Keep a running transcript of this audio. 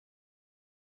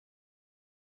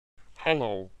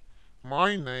Hello,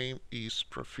 my name is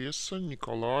Professor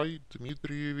Nikolai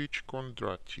Dmitrievich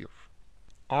Kondratieff.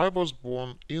 I was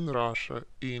born in Russia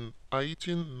in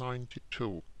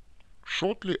 1892.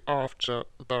 Shortly after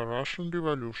the Russian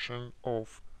Revolution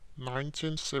of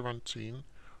 1917,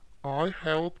 I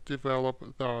helped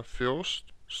develop the first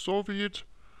Soviet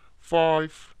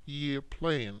five-year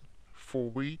plan, for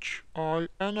which I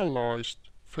analyzed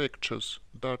factors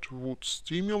that would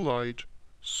stimulate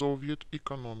Soviet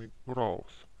economic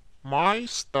growth. My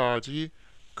study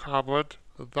covered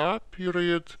the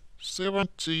period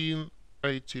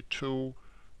 1782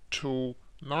 to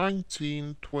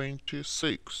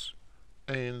 1926,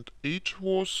 and it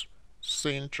was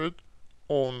centered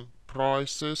on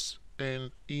prices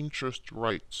and interest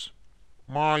rates.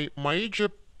 My major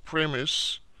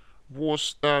premise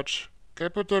was that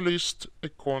capitalist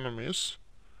economies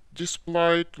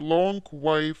displayed long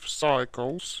wave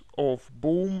cycles of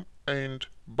boom and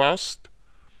bust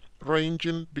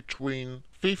ranging between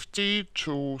 50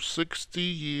 to 60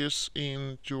 years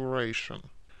in duration.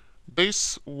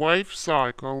 This wave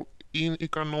cycle in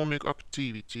economic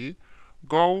activity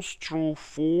goes through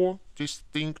four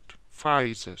distinct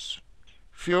phases.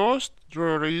 First,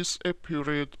 there is a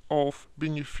period of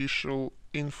beneficial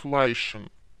inflation.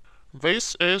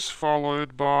 This is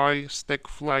followed by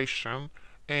stagflation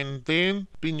and then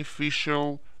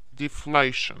beneficial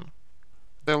deflation.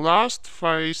 The last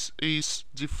phase is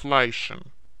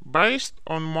deflation. Based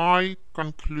on my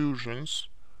conclusions,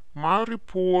 my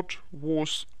report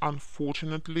was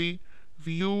unfortunately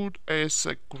viewed as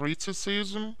a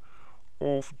criticism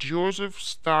of Joseph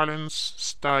Stalin's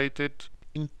stated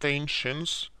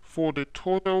intentions for the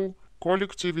total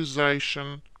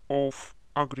collectivization of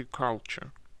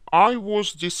agriculture. I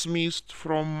was dismissed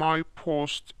from my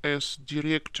post as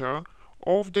director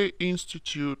of the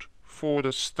Institute for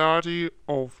the Study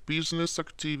of Business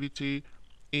Activity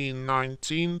in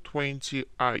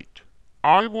 1928.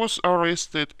 I was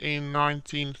arrested in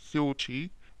 1930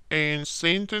 and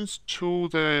sentenced to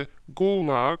the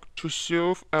Gulag to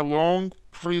serve a long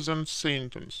prison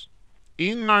sentence.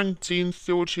 In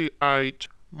 1938,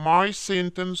 my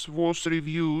sentence was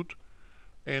reviewed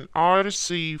and I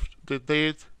received the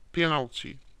death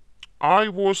penalty. I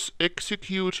was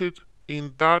executed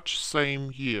in that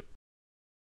same year.